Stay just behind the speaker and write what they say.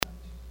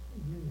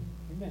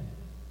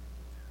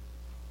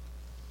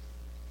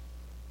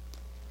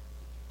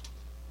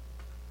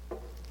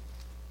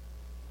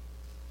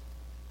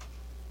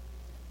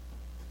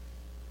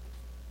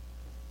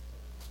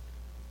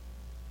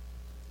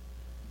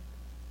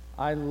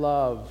I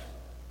love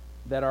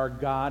that our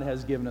God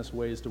has given us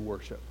ways to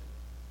worship.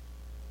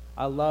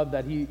 I love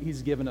that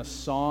He's given us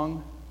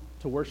song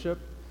to worship.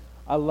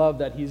 I love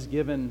that He's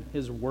given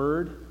His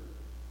Word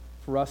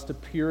for us to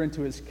peer into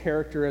His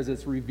character as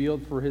it's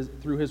revealed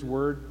through His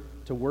Word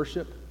to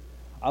worship.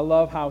 I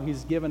love how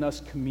He's given us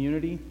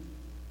community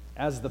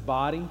as the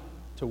body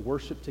to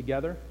worship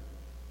together.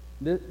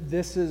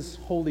 This is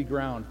holy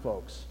ground,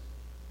 folks.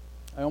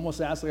 I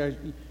almost ask,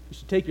 you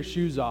should take your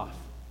shoes off.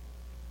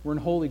 We're in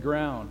holy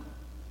ground.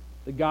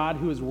 The God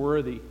who is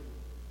worthy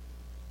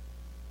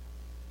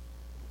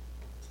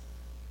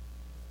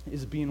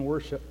is being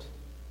worshiped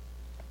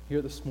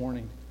here this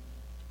morning.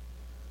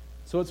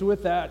 So it's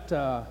with that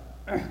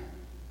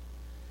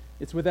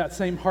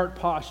same heart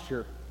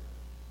posture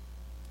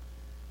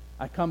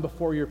I come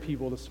before your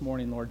people this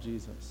morning, Lord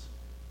Jesus.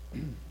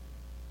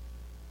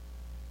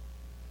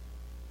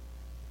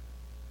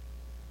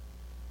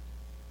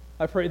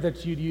 I pray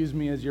that you'd use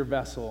me as your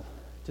vessel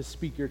to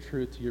speak your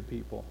truth to your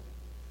people,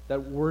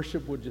 that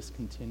worship would just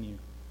continue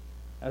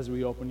as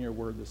we open your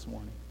word this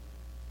morning.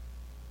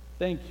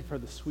 Thank you for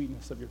the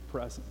sweetness of your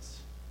presence.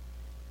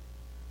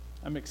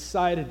 I'm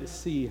excited to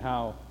see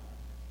how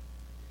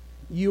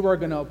you are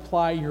going to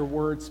apply your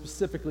word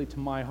specifically to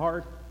my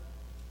heart,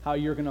 how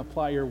you're going to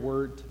apply your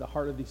word to the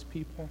heart of these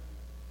people,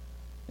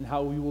 and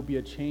how we will be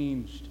a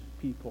changed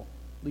people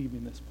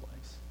leaving this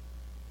place.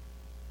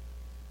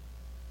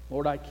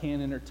 Lord, I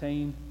can't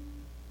entertain.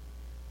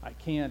 I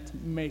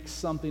can't make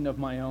something of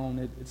my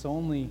own. It's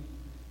only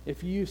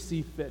if you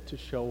see fit to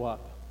show up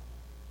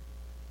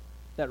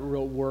that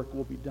real work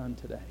will be done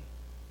today.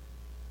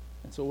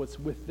 And so it's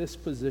with this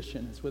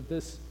position, it's with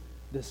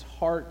this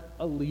heart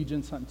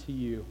allegiance unto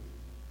you,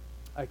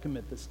 I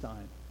commit this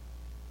time.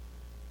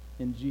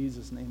 In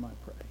Jesus' name I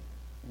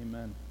pray.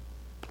 Amen.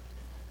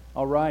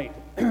 All right.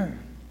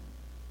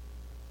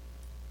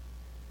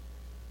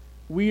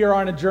 We are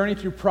on a journey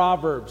through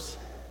Proverbs.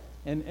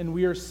 And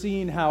we are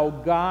seeing how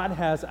God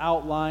has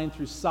outlined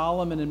through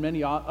Solomon and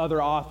many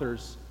other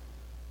authors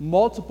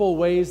multiple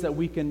ways that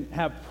we can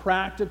have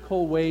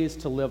practical ways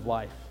to live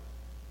life.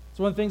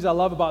 So one of the things I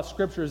love about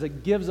Scripture is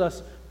it gives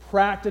us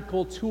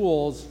practical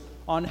tools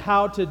on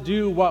how to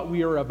do what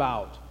we are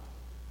about.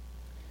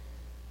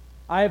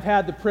 I have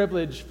had the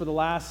privilege for the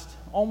last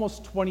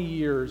almost 20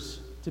 years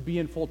to be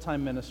in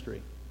full-time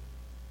ministry.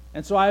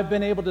 And so I've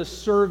been able to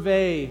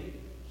survey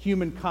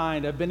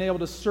humankind. I've been able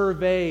to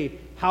survey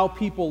how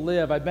people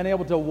live. I've been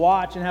able to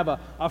watch and have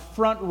a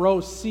front row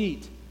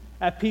seat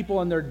at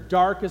people in their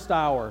darkest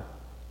hour.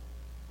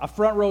 A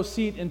front row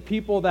seat in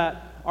people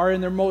that are in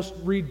their most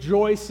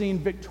rejoicing,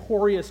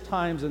 victorious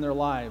times in their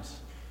lives.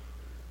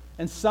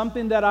 And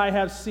something that I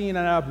have seen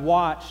and I've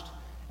watched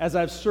as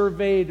I've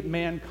surveyed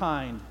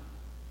mankind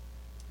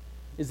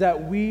is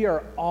that we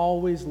are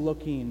always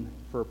looking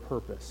for a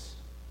purpose.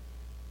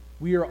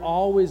 We are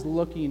always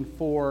looking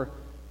for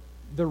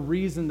the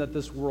reason that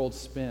this world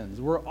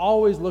spins. We're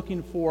always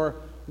looking for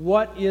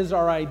what is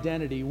our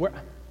identity?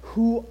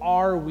 Who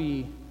are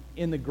we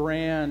in the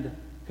grand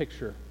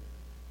picture?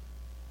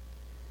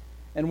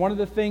 And one of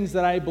the things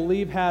that I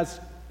believe has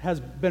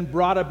been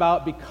brought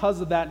about because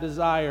of that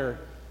desire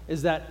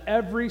is that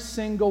every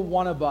single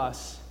one of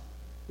us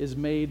is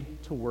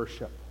made to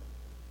worship.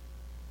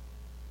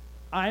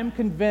 I am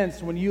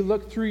convinced when you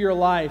look through your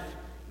life,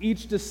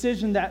 each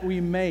decision that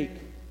we make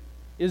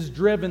is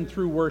driven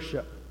through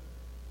worship.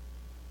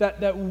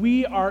 That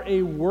we are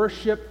a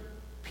worship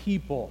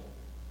people.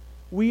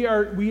 We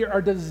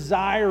are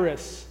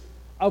desirous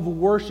of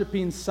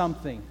worshiping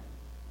something.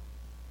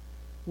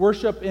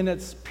 Worship in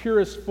its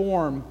purest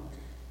form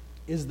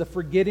is the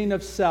forgetting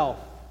of self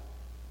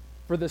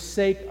for the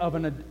sake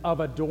of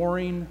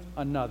adoring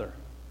another.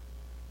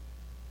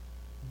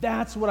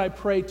 That's what I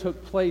pray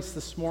took place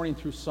this morning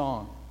through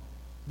song.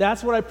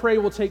 That's what I pray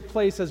will take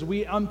place as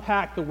we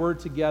unpack the word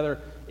together,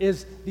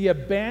 is the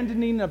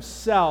abandoning of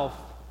self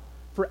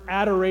for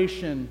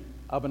adoration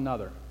of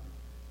another.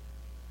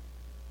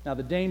 Now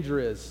the danger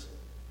is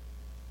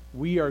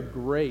we are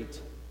great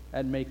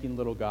at making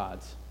little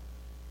gods.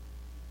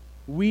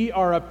 We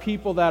are a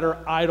people that are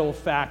idol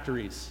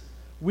factories.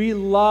 We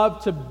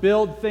love to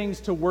build things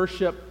to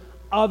worship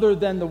other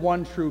than the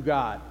one true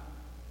God.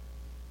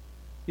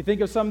 You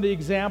think of some of the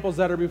examples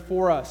that are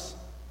before us.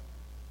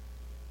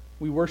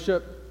 We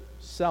worship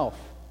self.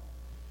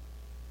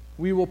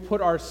 We will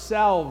put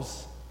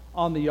ourselves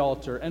on the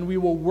altar, and we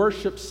will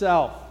worship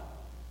self.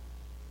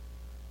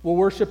 We'll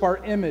worship our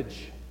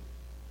image.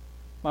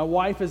 My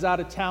wife is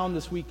out of town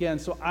this weekend,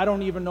 so I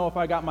don't even know if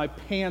I got my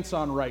pants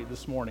on right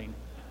this morning.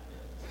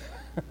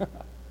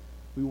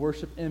 We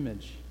worship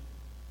image.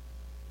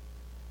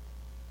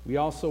 We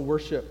also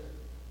worship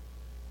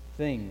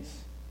things.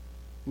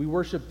 We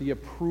worship the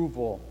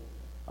approval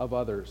of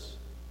others.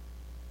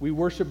 We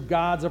worship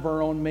gods of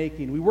our own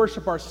making. We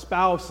worship our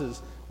spouses.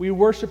 We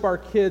worship our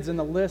kids, and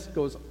the list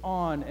goes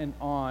on and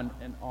on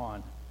and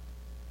on.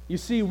 You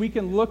see, we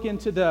can look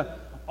into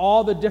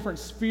all the different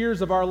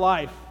spheres of our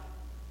life,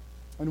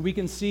 and we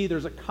can see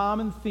there's a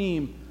common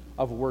theme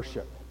of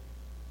worship.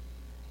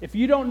 If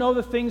you don't know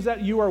the things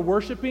that you are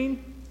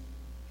worshiping,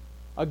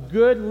 a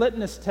good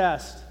litmus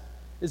test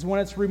is when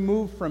it's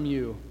removed from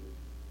you.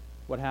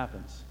 What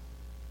happens?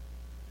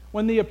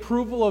 When the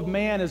approval of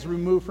man is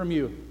removed from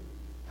you,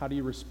 how do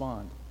you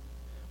respond?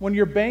 When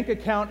your bank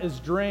account is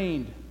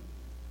drained,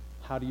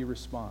 how do you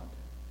respond?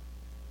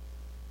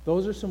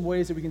 Those are some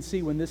ways that we can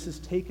see when this is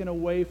taken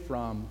away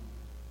from,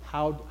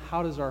 how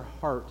does our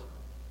heart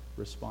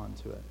respond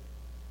to it?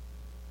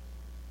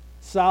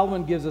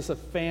 Solomon gives us a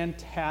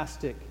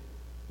fantastic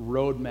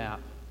roadmap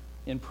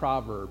in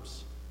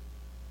Proverbs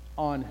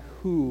on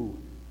who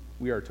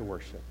we are to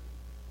worship.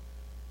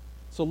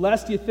 So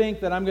lest you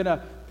think that I'm going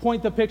to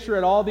point the picture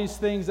at all these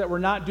things that we're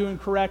not doing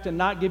correct and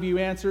not give you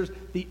answers,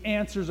 the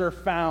answers are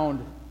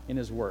found in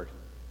his word.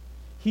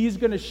 He's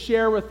going to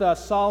share with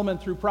us, Solomon,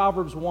 through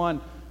Proverbs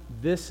 1,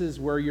 this is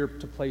where you're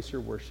to place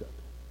your worship.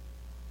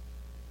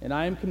 And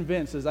I am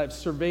convinced, as I've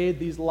surveyed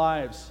these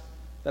lives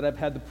that I've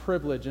had the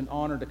privilege and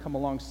honor to come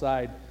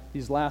alongside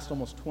these last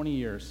almost 20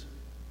 years,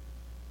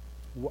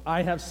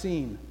 I have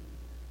seen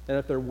that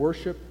if their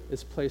worship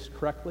is placed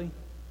correctly,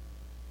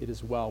 it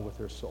is well with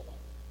their soul.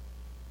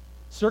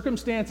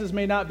 Circumstances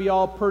may not be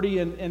all pretty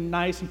and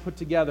nice and put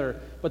together,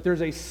 but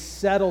there's a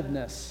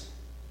settledness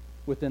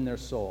within their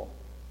soul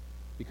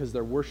because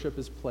their worship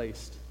is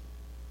placed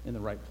in the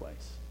right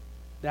place.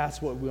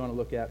 That's what we want to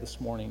look at this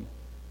morning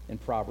in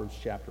Proverbs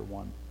chapter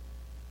 1.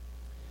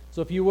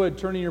 So if you would,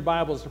 turn in your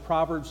Bibles to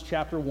Proverbs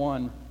chapter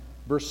 1,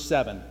 verse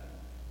 7.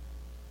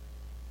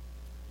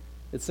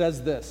 It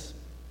says this: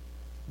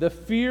 "The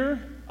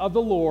fear of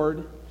the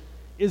Lord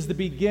is the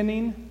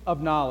beginning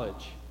of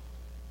knowledge.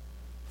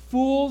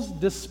 Fools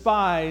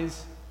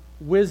despise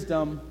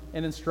wisdom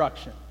and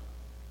instruction."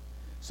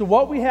 So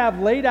what we have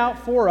laid out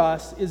for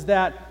us is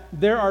that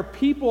there are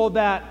people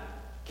that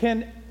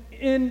can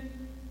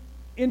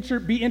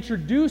be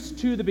introduced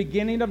to the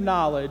beginning of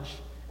knowledge,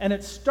 and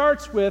it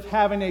starts with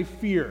having a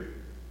fear.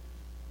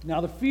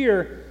 Now the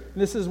fear,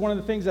 and this is one of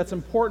the things that's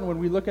important when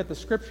we look at the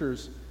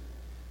scriptures,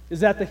 is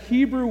that the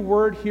Hebrew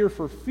word here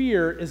for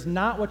fear is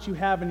not what you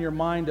have in your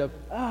mind of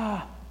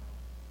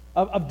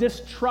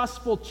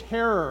distrustful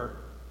terror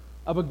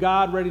of a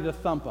God ready to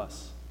thump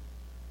us.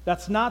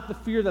 That's not the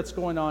fear that's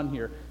going on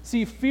here.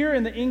 See, fear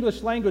in the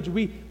English language,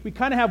 we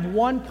kind of have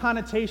one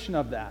connotation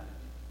of that.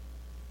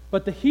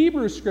 But the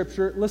Hebrew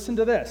scripture, listen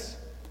to this.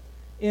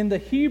 In the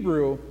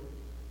Hebrew,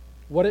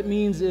 what it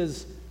means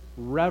is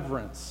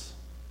reverence,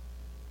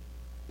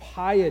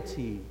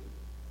 piety.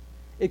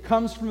 It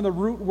comes from the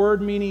root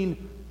word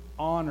meaning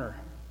honor,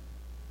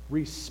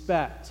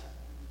 respect,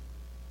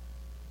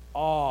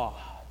 awe.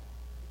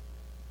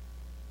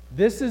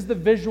 This is the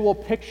visual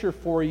picture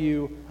for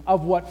you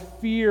of what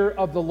fear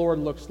of the Lord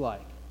looks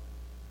like.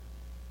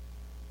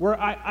 Where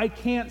I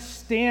can't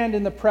stand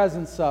in the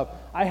presence of,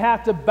 I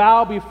have to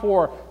bow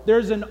before.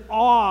 There's an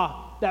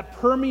awe that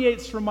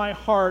permeates from my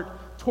heart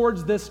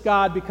towards this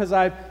God because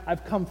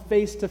I've come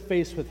face to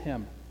face with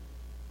Him.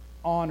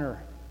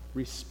 Honor,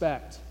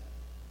 respect,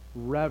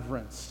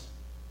 reverence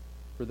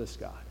for this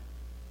God.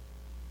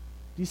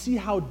 Do you see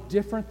how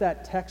different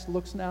that text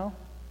looks now?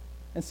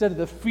 Instead of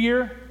the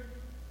fear,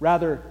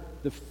 rather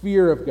the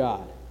fear of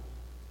God.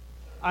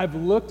 I've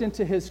looked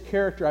into His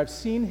character. I've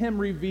seen Him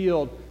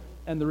revealed.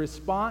 And the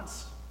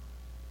response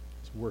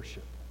is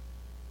worship.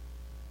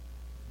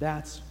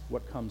 That's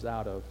what comes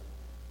out of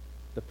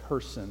the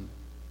person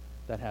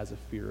that has a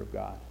fear of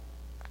God.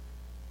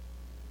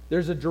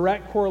 There's a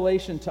direct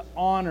correlation to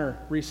honor,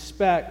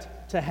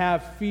 respect, to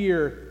have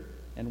fear,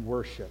 and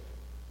worship.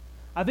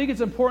 I think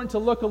it's important to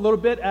look a little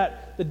bit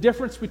at the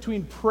difference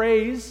between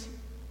praise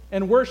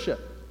and worship.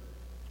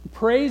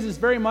 Praise is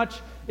very much,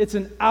 it's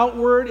an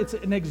outward, it's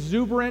an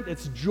exuberant,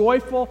 it's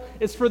joyful,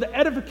 it's for the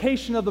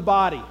edification of the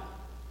body.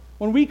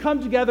 When we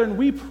come together and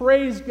we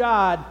praise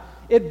God,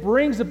 it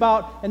brings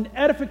about an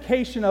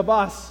edification of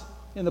us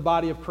in the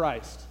body of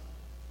Christ.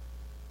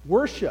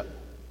 Worship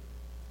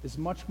is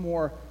much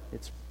more,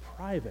 it's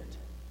private.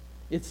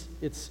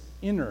 It's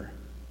inner.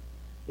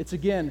 It's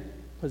again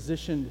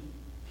positioned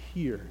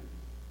here.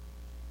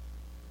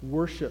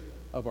 Worship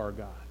of our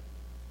God.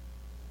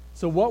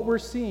 So what we're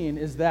seeing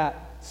is that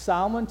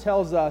Solomon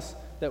tells us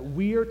that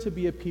we are to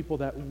be a people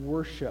that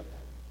worship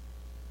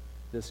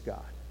this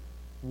God.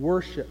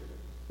 Worship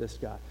this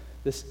God.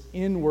 This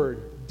inward,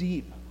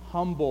 deep,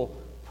 humble,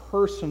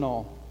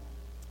 personal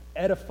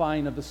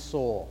edifying of the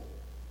soul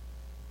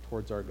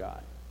towards our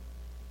God.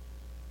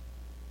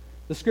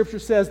 The scripture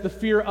says the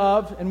fear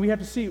of, and we have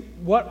to see,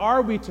 what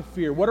are we to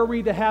fear? What are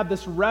we to have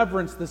this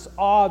reverence, this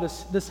awe,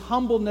 this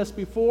humbleness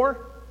before?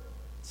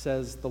 It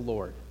says the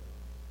Lord.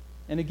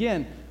 And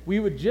again, we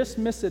would just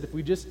miss it if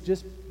we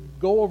just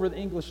go over the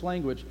English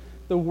language.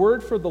 The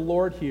word for the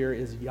Lord here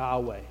is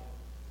Yahweh.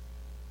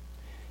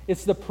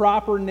 It's the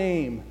proper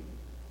name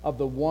of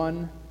the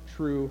one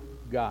true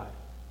God.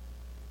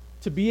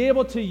 To be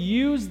able to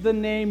use the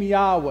name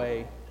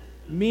Yahweh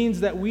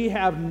means that we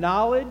have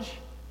knowledge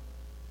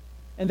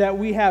and that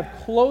we have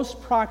close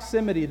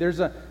proximity.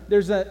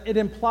 It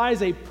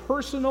implies a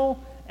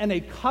personal and a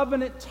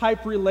covenant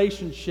type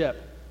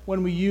relationship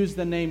when we use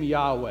the name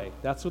Yahweh.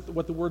 That's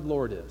what the word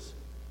Lord is.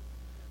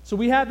 So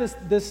we have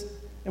this,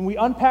 and we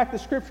unpack the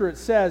scripture. It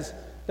says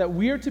that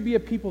we are to be a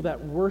people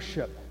that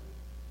worship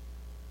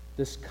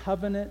this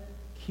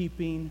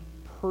covenant-keeping,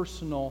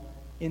 personal,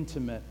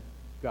 intimate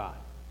God.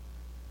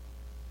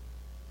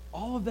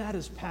 All of that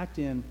is packed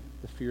in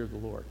the fear of the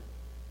Lord.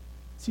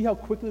 See how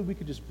quickly we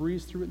could just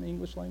breeze through it in the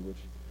English language?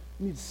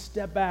 We need to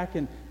step back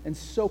and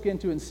soak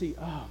into it and see,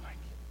 oh my God,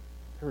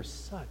 there is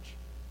such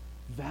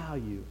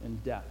value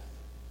and depth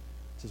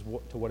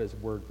to what his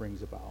word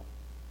brings about.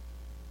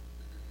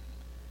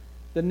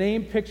 The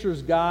name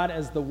pictures God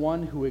as the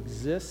one who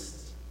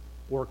exists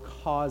or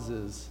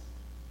causes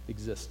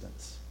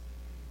existence.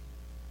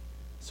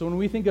 So when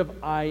we think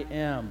of I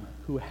am,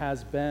 who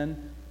has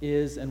been,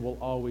 is, and will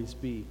always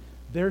be,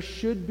 there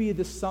should be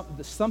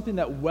something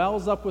that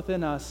wells up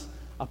within us,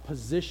 a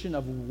position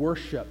of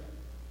worship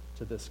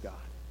to this God.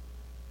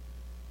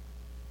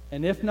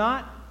 And if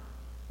not,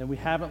 then we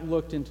haven't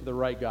looked into the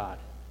right God.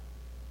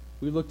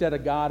 We looked at a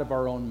God of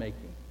our own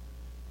making.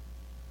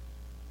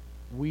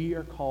 We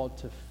are called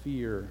to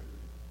fear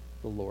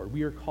the Lord.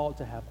 We are called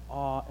to have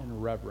awe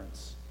and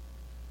reverence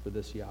for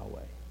this Yahweh.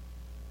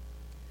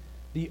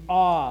 The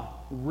awe,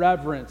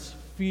 reverence,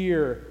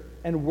 fear,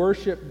 and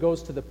worship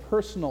goes to the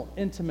personal,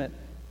 intimate,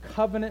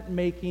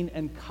 covenant-making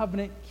and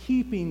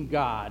covenant-keeping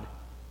God,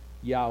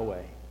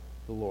 Yahweh,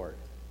 the Lord.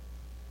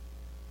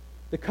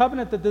 The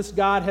covenant that this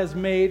God has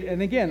made,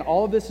 and again,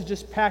 all of this is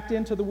just packed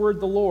into the word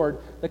the Lord.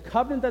 The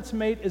covenant that's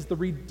made is the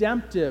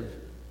redemptive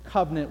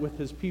covenant with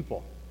his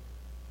people.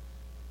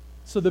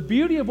 So the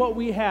beauty of what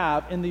we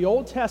have in the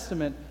Old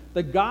Testament,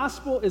 the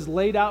gospel is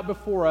laid out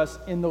before us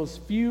in those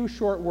few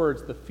short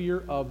words, the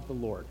fear of the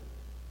Lord.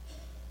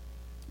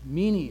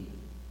 Meaning,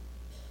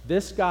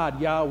 this God,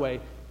 Yahweh,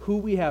 who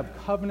we have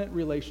covenant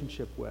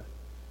relationship with,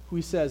 who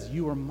he says,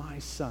 you are my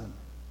son,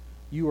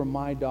 you are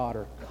my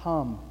daughter,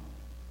 come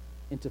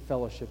into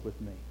fellowship with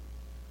me.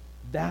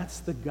 That's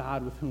the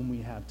God with whom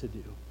we have to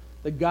do.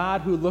 The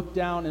God who looked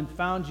down and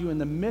found you in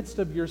the midst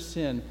of your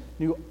sin,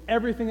 knew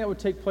everything that would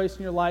take place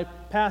in your life,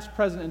 past,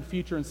 present, and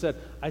future, and said,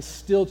 I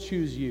still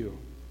choose you.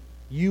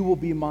 You will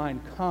be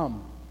mine.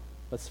 Come,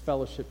 let's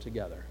fellowship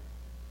together.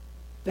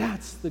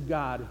 That's the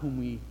God whom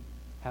we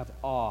have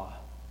awe,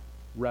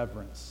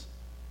 reverence,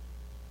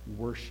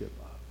 worship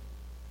of.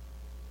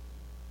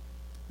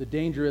 The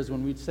danger is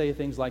when we say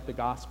things like the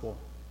gospel,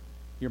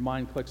 your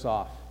mind clicks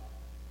off.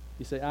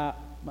 You say,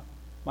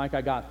 Mike,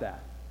 I got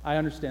that. I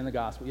understand the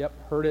gospel.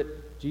 Yep, heard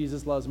it.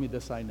 Jesus loves me.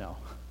 This I know.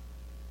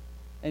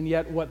 And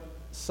yet what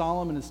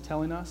Solomon is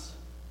telling us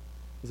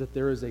is that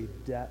there is a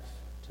depth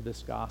to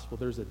this gospel.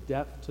 There's a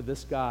depth to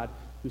this God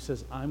who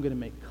says, I'm going to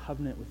make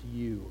covenant with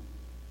you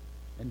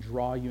and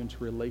draw you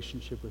into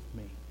relationship with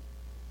me.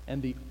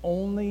 And the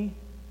only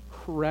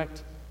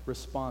correct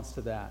response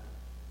to that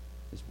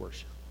is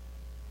worship.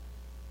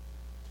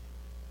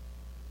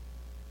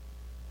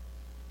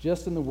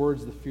 Just in the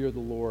words, the fear of the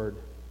Lord,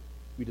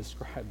 we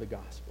describe the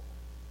gospel.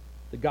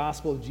 The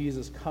gospel of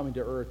Jesus coming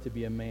to earth to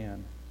be a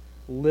man,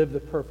 live the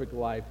perfect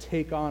life,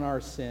 take on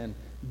our sin,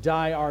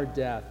 die our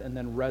death, and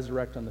then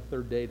resurrect on the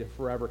third day to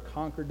forever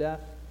conquer death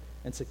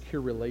and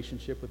secure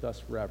relationship with us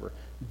forever.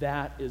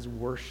 That is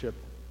worship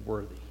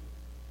worthy.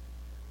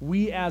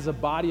 We as a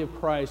body of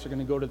Christ are going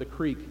to go to the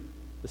creek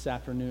this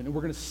afternoon, and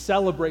we're going to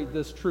celebrate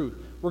this truth.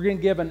 We're going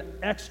to give an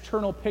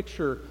external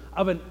picture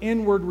of an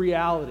inward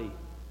reality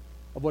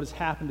of what has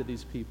happened to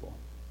these people.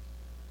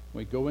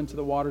 When we go into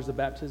the waters of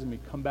baptism, we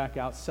come back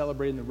out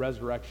celebrating the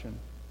resurrection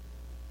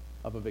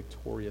of a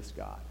victorious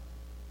God.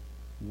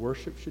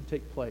 Worship should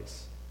take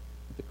place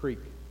at the creek.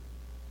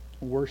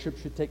 Worship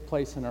should take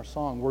place in our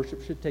song.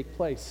 Worship should take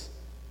place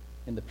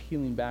in the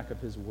peeling back of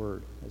his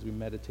word as we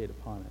meditate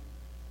upon it.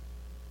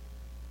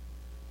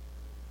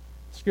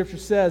 Scripture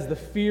says the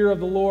fear of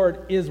the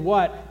Lord is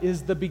what?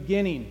 Is the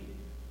beginning.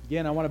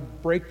 Again, I want to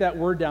break that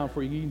word down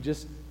for you. You can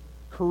just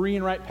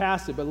careen right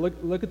past it, but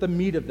look at the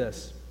meat of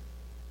this.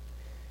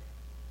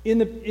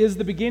 Is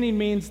the beginning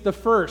means the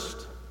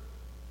first.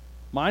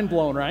 Mind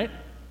blown, right?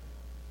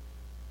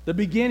 The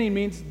beginning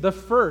means the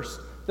first,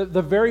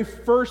 the very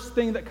first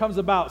thing that comes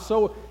about.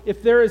 So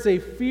if there is a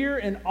fear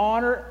and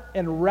honor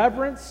and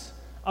reverence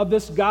of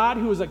this God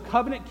who is a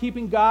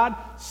covenant-keeping God,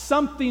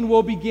 something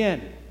will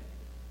begin.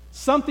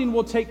 Something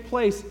will take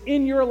place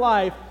in your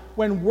life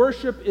when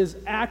worship is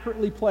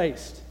accurately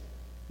placed.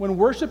 When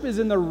worship is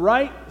in the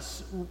right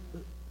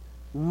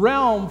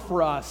realm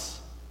for us,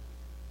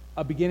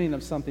 a beginning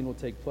of something will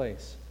take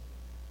place.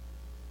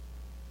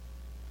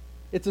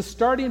 It's a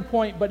starting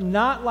point, but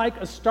not like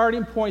a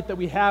starting point that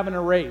we have in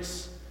a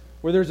race,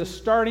 where there's a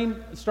starting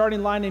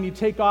line and you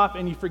take off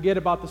and you forget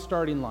about the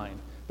starting line.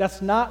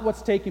 That's not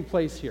what's taking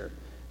place here.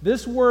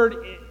 This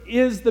word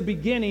is the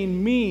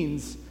beginning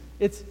means,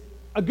 it's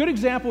a good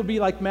example would be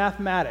like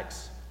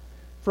mathematics.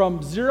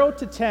 From 0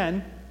 to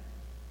 10,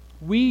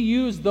 we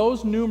use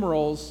those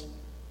numerals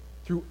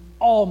through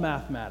all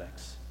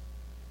mathematics.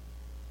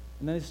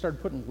 And then they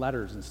started putting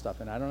letters and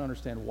stuff in. I don't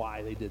understand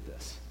why they did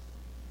this.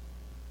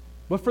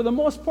 But for the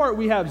most part,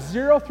 we have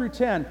 0 through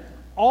 10.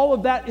 All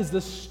of that is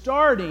the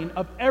starting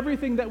of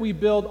everything that we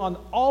build on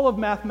all of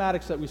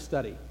mathematics that we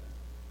study,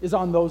 is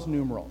on those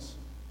numerals.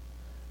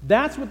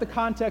 That's what the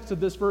context of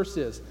this verse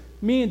is.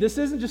 Meaning, this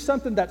isn't just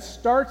something that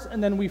starts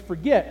and then we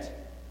forget.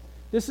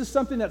 This is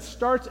something that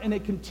starts and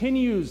it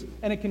continues,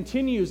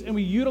 and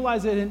we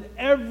utilize it in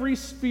every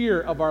sphere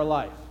of our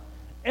life.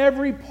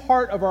 Every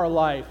part of our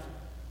life,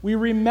 we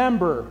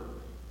remember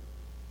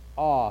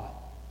awe,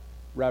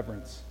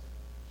 reverence,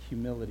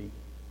 humility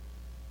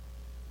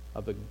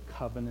of the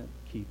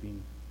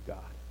covenant-keeping God.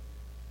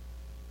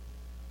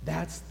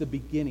 That's the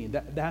beginning.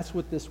 That's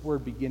what this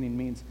word beginning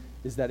means,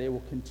 is that it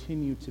will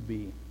continue to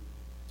be.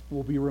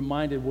 We'll be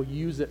reminded, we'll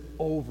use it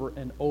over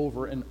and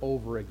over and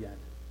over again.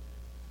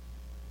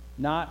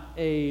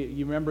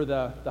 You remember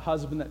the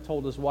husband that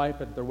told his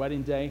wife at their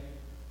wedding day,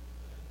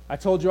 I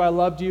told you I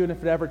loved you, and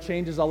if it ever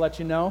changes, I'll let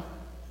you know.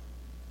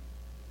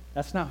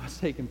 That's not what's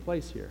taking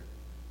place here.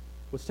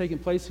 What's taking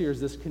place here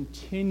is this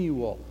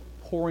continual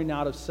pouring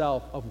out of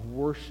self of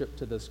worship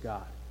to this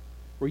God.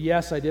 Where,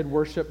 yes, I did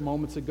worship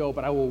moments ago,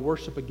 but I will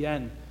worship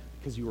again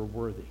because you are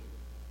worthy.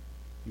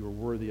 You are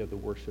worthy of the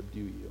worship due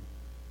you.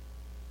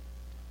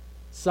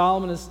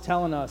 Solomon is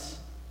telling us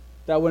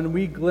that when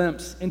we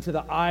glimpse into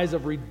the eyes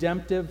of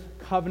redemptive,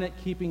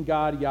 covenant-keeping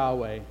God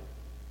Yahweh,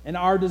 and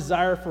our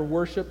desire for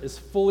worship is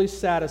fully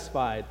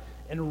satisfied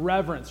in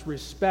reverence,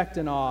 respect,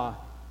 and awe,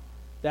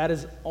 that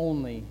is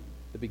only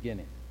the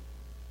beginning.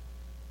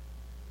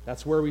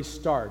 That's where we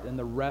start, and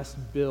the rest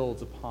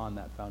builds upon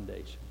that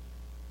foundation.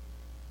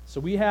 So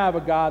we have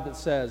a God that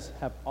says,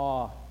 have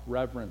awe,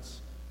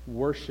 reverence,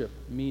 worship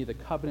me, the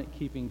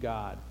covenant-keeping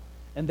God.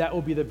 And that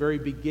will be the very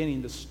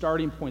beginning, the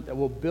starting point that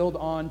will build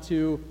on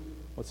to,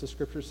 what's the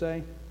scripture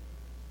say?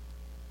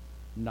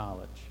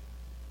 Knowledge.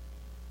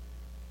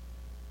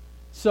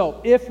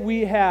 So if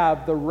we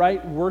have the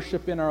right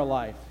worship in our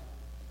life,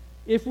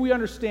 if we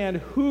understand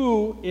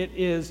who it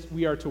is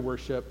we are to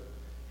worship,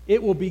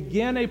 it will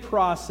begin a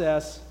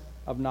process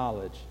of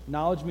knowledge.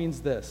 Knowledge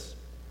means this: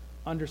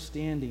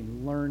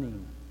 understanding,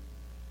 learning,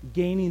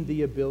 gaining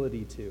the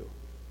ability to.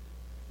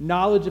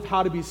 Knowledge of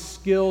how to be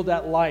skilled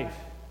at life,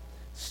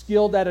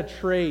 skilled at a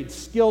trade,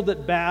 skilled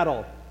at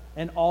battle,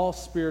 and all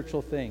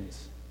spiritual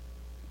things.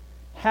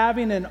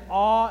 Having an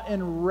awe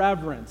and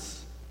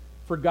reverence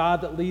for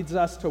God that leads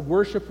us to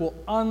worship will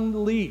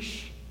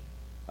unleash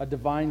a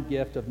divine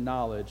gift of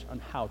knowledge on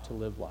how to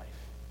live life.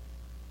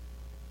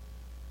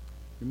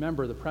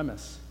 Remember the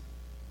premise.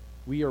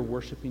 We are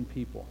worshiping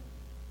people.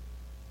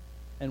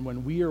 And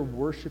when we are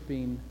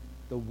worshiping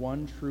the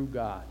one true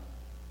God,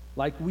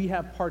 like we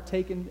have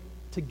partaken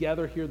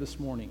together here this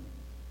morning,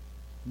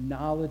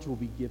 knowledge will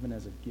be given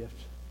as a gift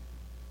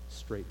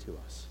straight to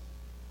us.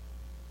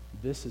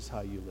 This is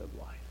how you live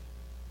life.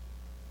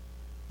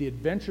 The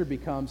adventure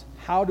becomes,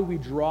 how do we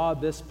draw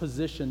this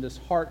position, this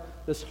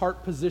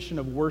heart position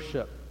of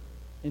worship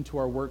into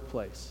our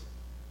workplace,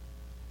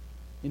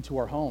 into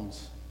our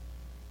homes,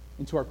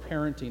 into our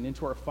parenting,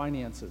 into our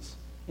finances,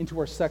 into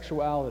our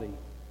sexuality,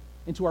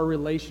 into our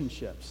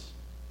relationships?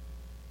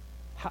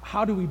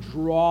 How do we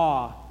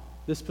draw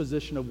this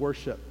position of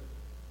worship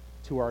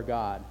to our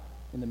God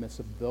in the midst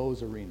of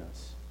those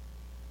arenas?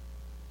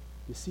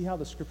 You see how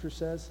the scripture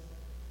says,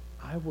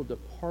 I will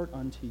depart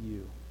unto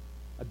you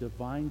a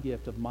divine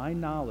gift of my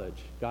knowledge,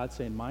 God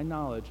saying my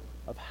knowledge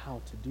of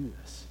how to do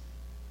this.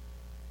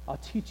 I'll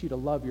teach you to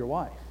love your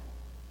wife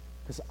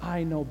because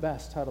I know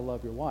best how to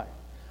love your wife.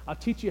 I'll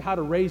teach you how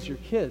to raise your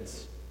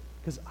kids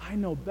because I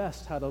know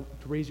best how to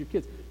raise your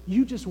kids.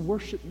 You just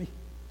worship me.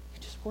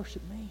 You just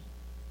worship me.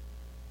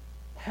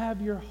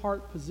 Have your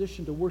heart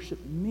positioned to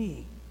worship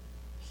me,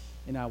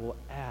 and I will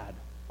add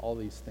all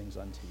these things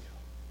unto you.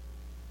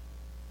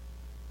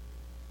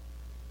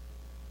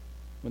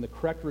 When the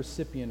correct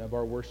recipient of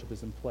our worship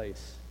is in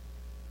place,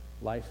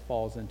 life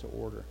falls into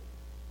order.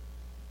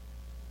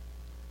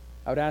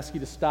 I would ask you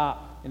to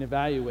stop and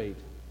evaluate.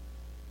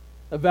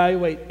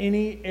 Evaluate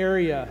any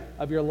area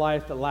of your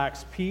life that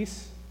lacks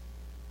peace.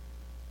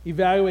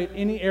 Evaluate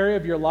any area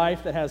of your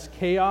life that has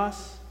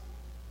chaos.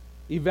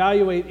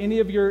 Evaluate any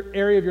of your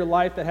area of your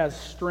life that has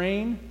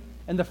strain.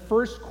 And the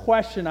first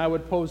question I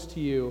would pose to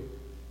you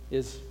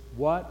is,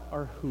 what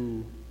or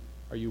who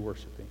are you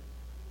worshiping?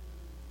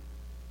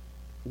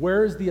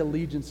 Where is the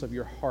allegiance of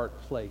your heart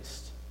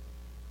placed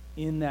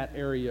in that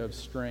area of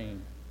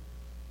strain,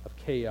 of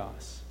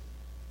chaos,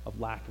 of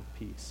lack of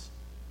peace?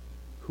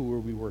 Who are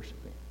we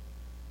worshiping?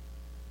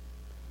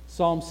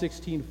 Psalm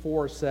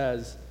 16:4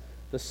 says,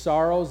 the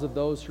sorrows of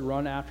those who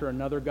run after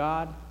another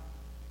God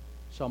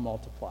shall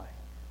multiply.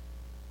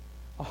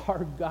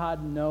 Our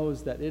God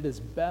knows that it is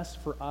best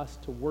for us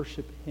to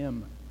worship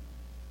Him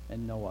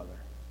and no other.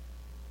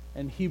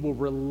 And He will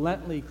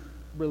relentlessly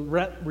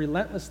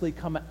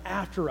come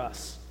after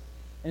us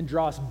and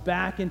draw us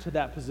back into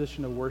that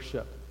position of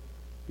worship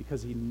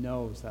because He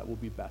knows that will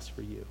be best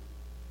for you,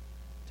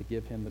 to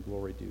give Him the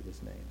glory due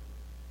His name.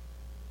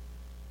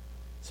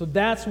 So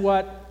that's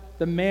what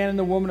the man and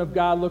the woman of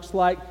God looks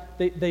like.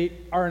 They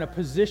are in a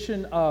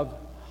position of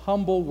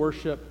humble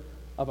worship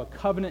of a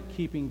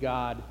covenant-keeping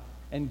God,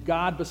 and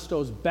God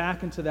bestows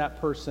back into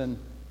that person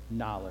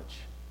knowledge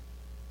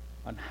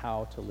on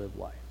how to live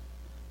life.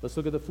 Let's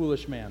look at the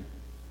foolish man.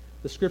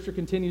 The scripture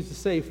continues to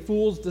say,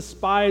 fools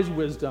despise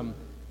wisdom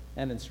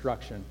and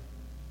instruction.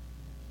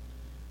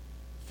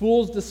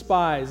 Fools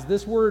despise.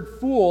 This word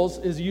fools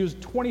is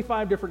used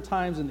 25 different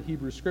times in the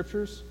Hebrew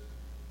scriptures.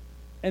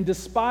 And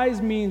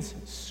despise means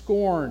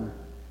scorn,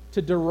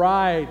 to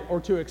deride, or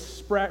to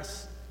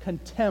express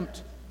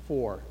contempt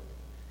for.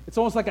 It's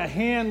almost like a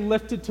hand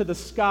lifted to the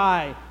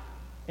sky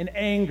in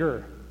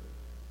anger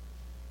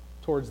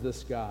towards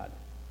this God.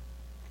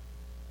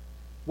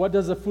 What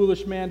does a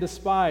foolish man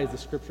despise? The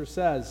scripture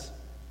says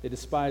they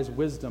despise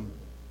wisdom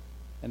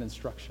and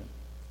instruction.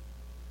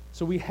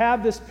 So we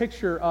have this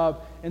picture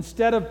of,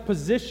 instead of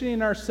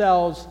positioning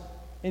ourselves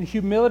in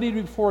humility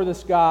before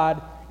this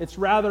God, it's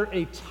rather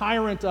a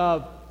tyrant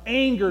of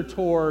anger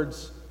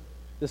towards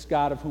this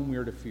God of whom we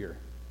are to fear.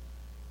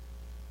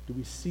 Do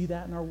we see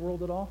that in our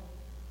world at all?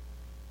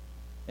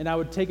 And I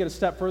would take it a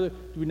step further.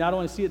 Do we not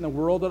only see it in the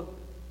world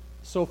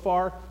so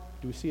far,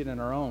 do we see it in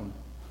our own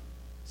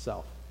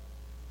self?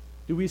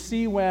 Do we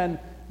see when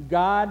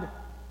God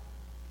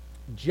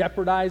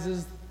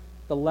jeopardizes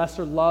the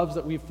lesser loves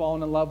that we've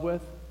fallen in love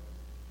with?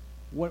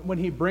 When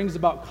he brings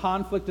about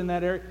conflict in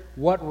that area,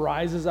 what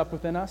rises up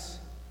within us?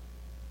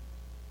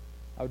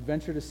 I would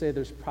venture to say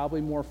there's probably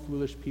more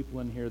foolish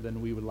people in here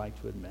than we would like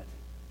to admit.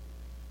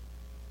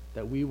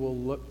 That we will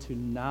look to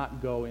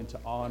not go into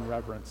awe and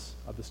reverence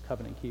of this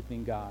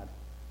covenant-keeping God,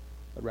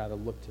 but rather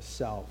look to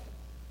self.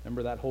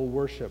 Remember that whole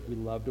worship, we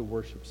love to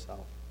worship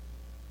self.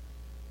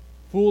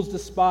 Fools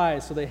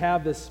despise, so they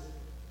have this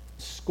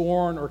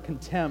scorn or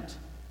contempt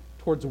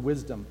towards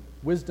wisdom.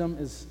 Wisdom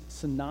is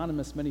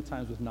synonymous many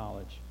times with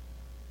knowledge.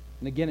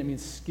 And again, it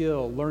means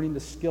skill, learning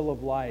the skill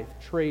of life,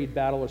 trade,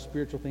 battle, or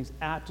spiritual things,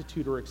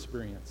 aptitude, or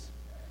experience.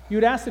 You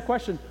would ask the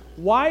question,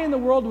 why in the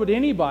world would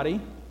anybody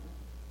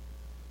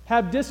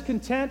have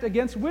discontent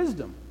against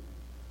wisdom?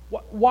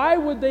 Why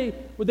would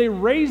they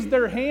raise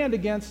their hand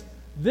against,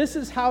 this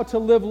is how to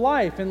live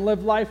life and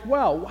live life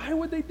well? Why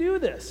would they do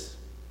this?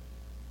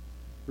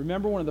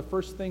 Remember, one of the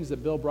first things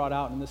that Bill brought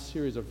out in this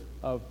series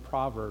of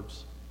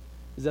Proverbs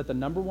is that the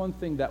number one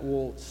thing that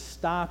will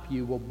stop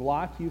you, will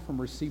block you from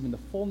receiving the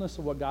fullness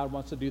of what God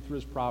wants to do through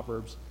his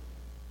Proverbs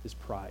is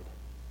pride.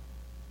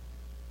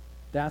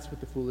 That's what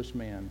the foolish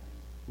man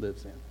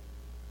lives in.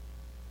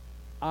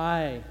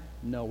 I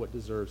know what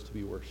deserves to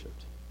be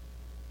worshipped.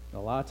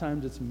 And a lot of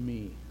times it's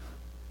me,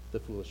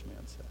 the foolish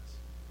man says.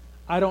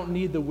 I don't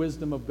need the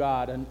wisdom of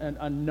God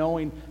and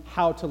knowing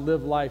how to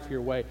live life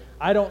your way.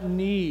 I don't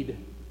need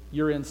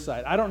your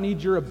insight. I don't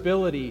need your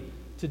ability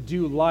to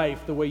do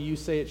life the way you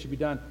say it should be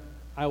done.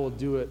 I will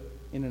do it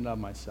in and of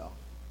myself.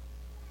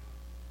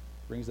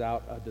 Brings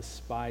out a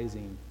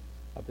despising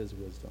of his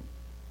wisdom.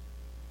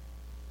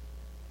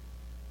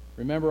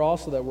 Remember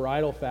also that we're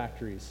idol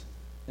factories,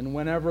 and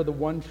whenever the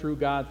one true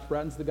God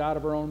threatens the God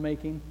of our own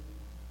making,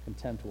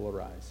 contempt will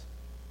arise.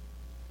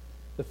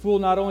 The fool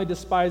not only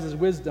despises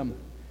wisdom,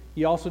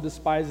 he also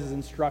despises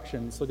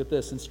instruction. Let's look at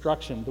this.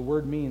 Instruction, the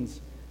word means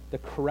the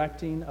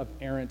correcting of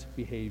errant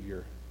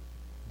behavior,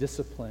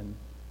 discipline,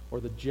 or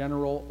the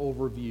general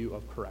overview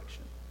of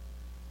correction.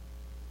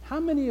 How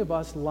many of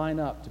us line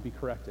up to be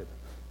corrected?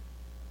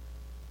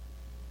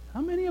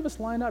 How many of us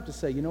line up to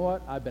say, you know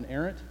what, I've been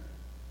errant,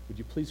 would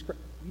you please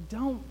correct? We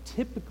don't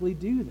typically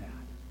do that.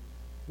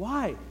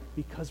 Why?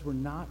 Because we're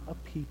not a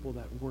people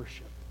that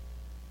worship.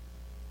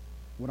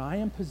 When I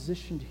am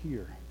positioned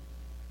here,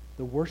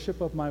 the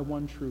worship of my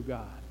one true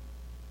God,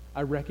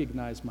 I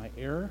recognize my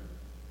error,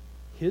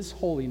 his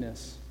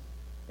holiness,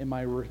 and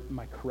my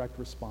correct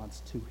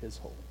response to his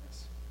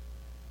holiness.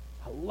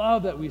 I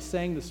love that we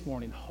sang this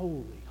morning,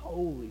 holy,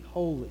 holy,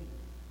 holy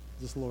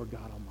is this Lord God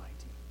Almighty.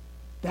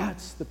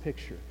 That's the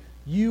picture.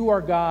 You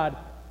are God,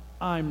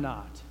 I'm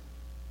not.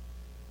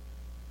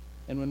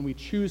 And when we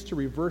choose to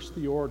reverse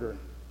the order,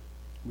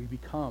 we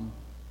become,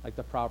 like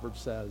the Proverb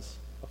says,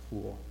 a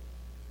fool.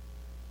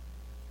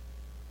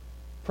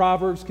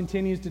 Proverbs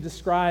continues to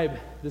describe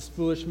this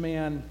foolish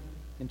man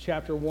in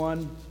chapter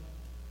 1,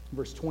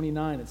 verse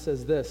 29. It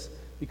says this,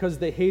 because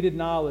they hated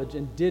knowledge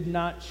and did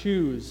not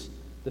choose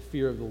the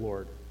fear of the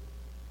Lord.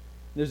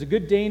 There's a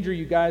good danger,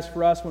 you guys,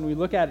 for us when we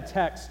look at a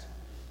text,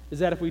 is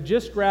that if we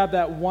just grab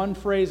that one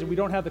phrase and we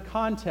don't have the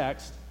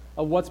context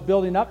of what's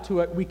building up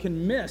to it, we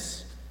can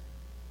miss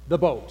the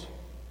boat.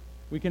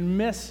 We can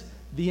miss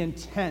the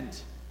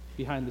intent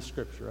behind the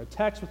scripture. A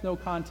text with no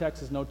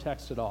context is no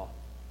text at all.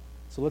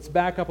 So let's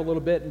back up a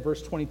little bit in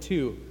verse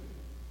 22.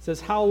 It says,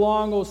 how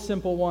long, O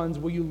simple ones,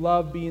 will you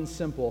love being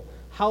simple?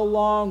 How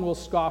long will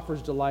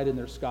scoffers delight in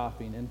their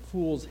scoffing and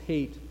fools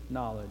hate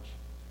knowledge?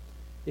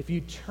 If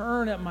you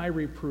turn at my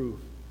reproof,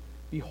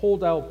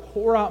 behold, I will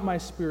pour out my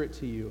spirit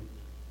to you.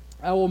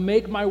 I will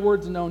make my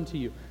words known to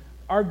you.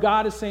 Our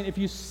God is saying, if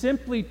you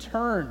simply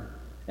turn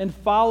and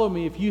follow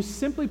me, if you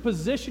simply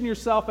position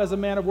yourself as a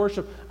man of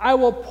worship, I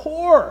will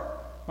pour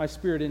my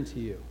spirit into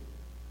you.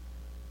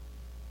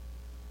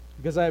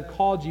 Because I have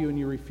called you and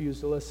you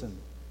refuse to listen.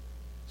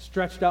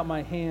 Stretched out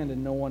my hand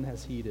and no one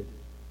has heeded.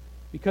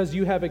 Because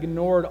you have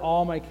ignored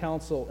all my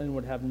counsel and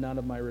would have none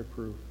of my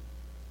reproof.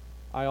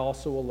 I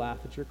also will laugh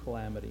at your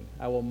calamity.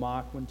 I will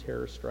mock when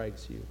terror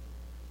strikes you.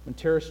 When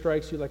terror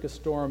strikes you like a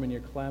storm and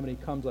your calamity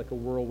comes like a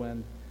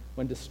whirlwind,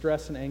 when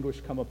distress and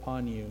anguish come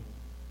upon you,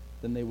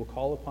 then they will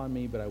call upon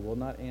me, but I will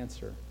not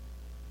answer.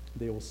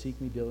 They will seek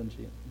me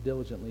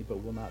diligently,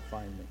 but will not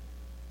find me,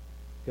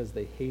 because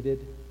they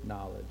hated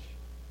knowledge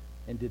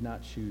and did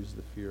not choose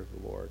the fear of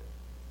the Lord.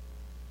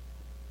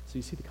 So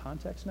you see the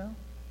context now?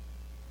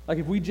 Like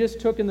if we just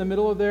took in the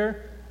middle of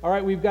there, all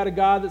right, we've got a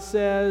God that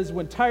says,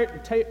 when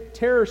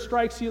terror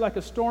strikes you like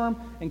a storm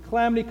and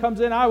calamity comes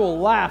in, I will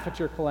laugh at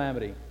your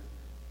calamity.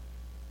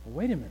 Well,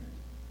 wait a minute.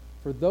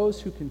 For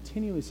those who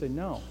continually say,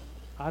 no,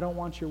 I don't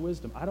want your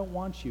wisdom. I don't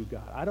want you,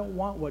 God. I don't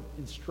want what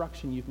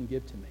instruction you can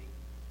give to me.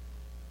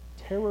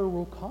 Terror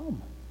will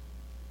come.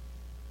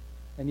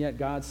 And yet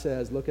God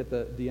says, look at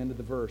the end of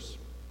the verse.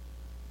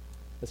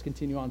 Let's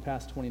continue on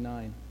past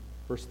 29.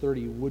 Verse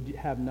 30, would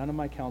have none of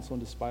my counsel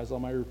and despise all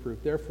my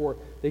reproof. Therefore,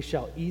 they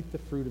shall eat the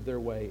fruit of their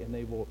way, and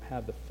they will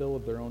have the fill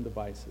of their own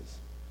devices.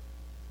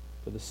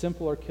 For the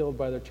simple are killed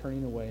by their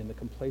turning away, and the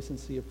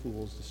complacency of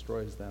fools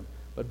destroys them.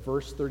 But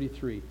verse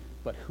 33,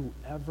 but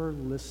whoever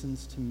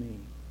listens to me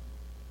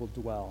will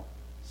dwell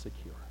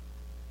secure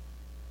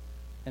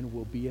and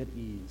will be at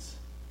ease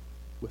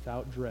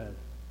without dread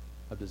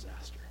of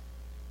disaster.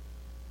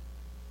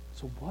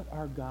 So what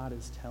our God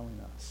is telling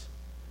us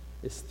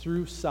is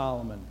through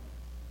Solomon,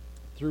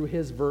 through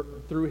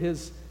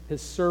his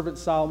servant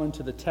Solomon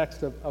to the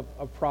text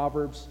of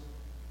Proverbs,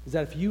 is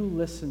that if you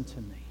listen to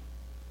me,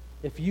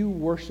 if you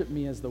worship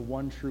me as the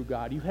one true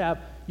God,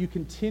 you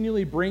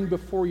continually bring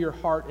before your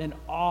heart an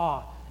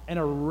awe and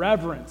a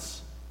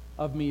reverence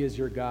of me as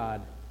your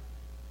God,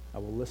 I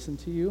will listen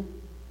to you,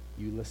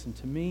 you listen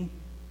to me,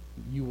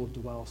 you will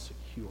dwell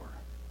secure.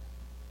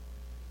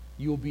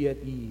 You will be at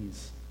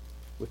ease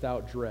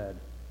without dread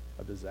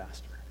of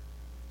disaster.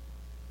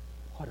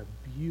 What a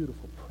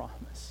beautiful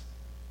promise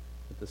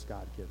that this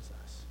God gives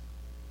us.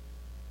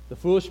 The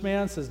foolish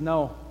man says,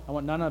 no, I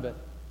want none of it.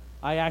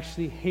 I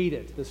actually hate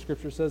it. The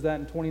scripture says that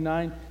in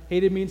 29.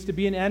 Hated means to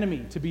be an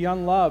enemy, to be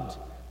unloved,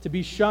 to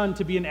be shunned,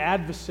 to be an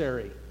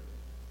adversary.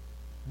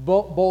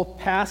 Both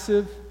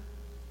passive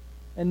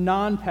and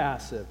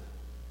non-passive.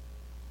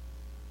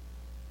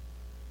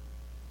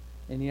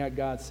 And yet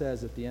God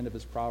says at the end of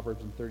his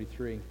Proverbs in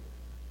 33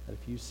 that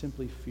if you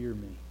simply fear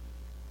me,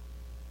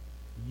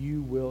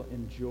 you will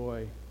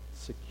enjoy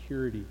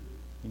security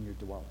in your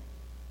dwelling.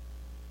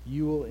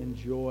 You will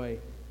enjoy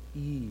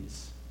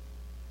ease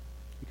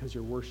because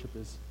your worship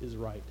is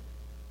right.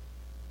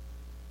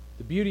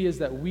 The beauty is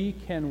that we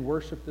can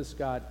worship this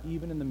God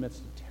even in the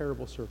midst of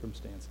terrible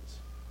circumstances.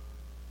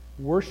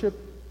 Worship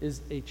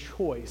is a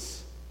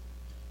choice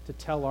to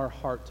tell our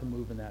heart to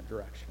move in that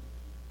direction.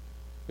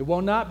 It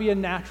will not be a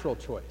natural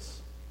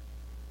choice.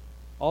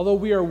 Although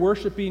we are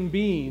worshiping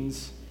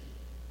beings,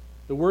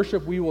 the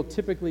worship we will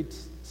typically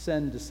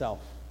send to self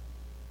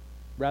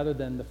rather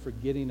than the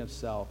forgetting of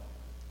self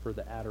for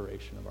the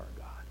adoration of our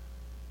God.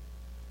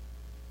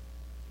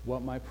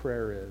 What my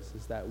prayer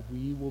is that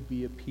we will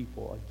be a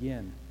people,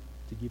 again,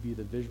 to give you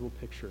the visual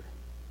picture,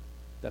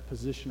 that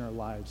position our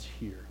lives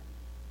here,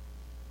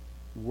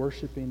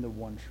 worshiping the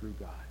one true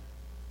God,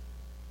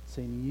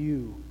 saying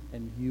you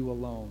and you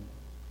alone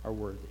are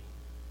worthy.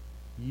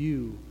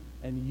 You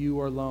and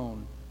you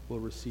alone will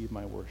receive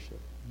my worship.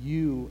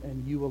 You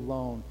and you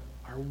alone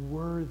are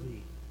worthy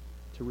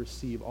to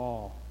receive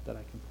all that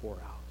I can pour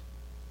out.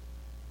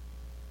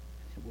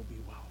 It will be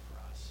well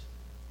for us.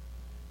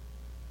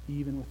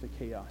 Even with the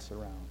chaos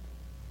around,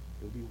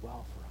 it will be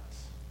well for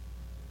us.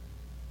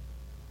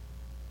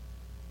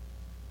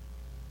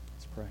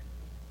 Let's pray.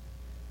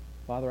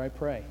 Father, I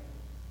pray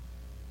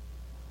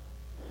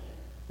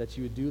that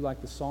you would do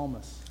like the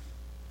psalmist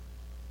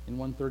in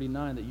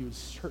 139, that you would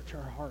search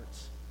our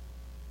hearts,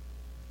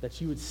 that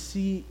you would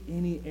see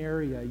any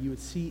area, you would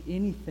see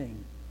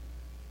anything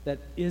that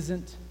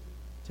isn't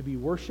to be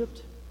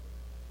worshiped.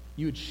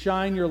 You would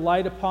shine your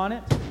light upon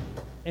it,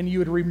 and you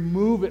would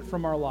remove it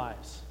from our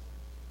lives.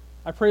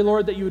 I pray,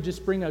 Lord, that you would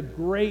just bring a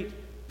great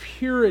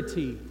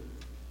purity,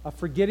 a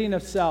forgetting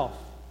of self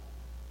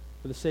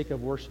for the sake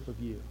of worship of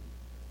you.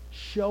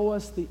 Show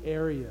us the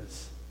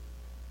areas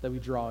that we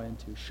draw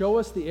into. Show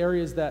us the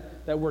areas that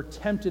we're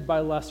tempted by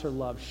lesser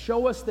love.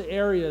 Show us the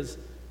areas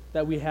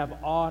that we have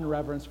awe and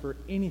reverence for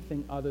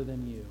anything other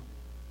than you.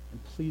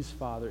 And please,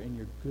 Father, in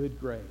your good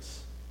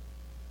grace,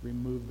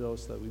 remove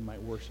those so that we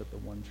might worship the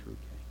one true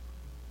King.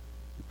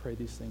 We pray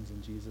these things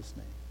in Jesus'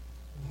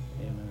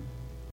 name. Amen.